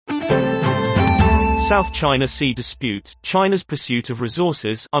South China Sea dispute, China's pursuit of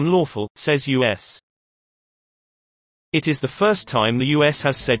resources unlawful, says U.S. It is the first time the U.S.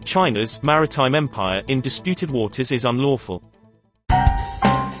 has said China's maritime empire in disputed waters is unlawful.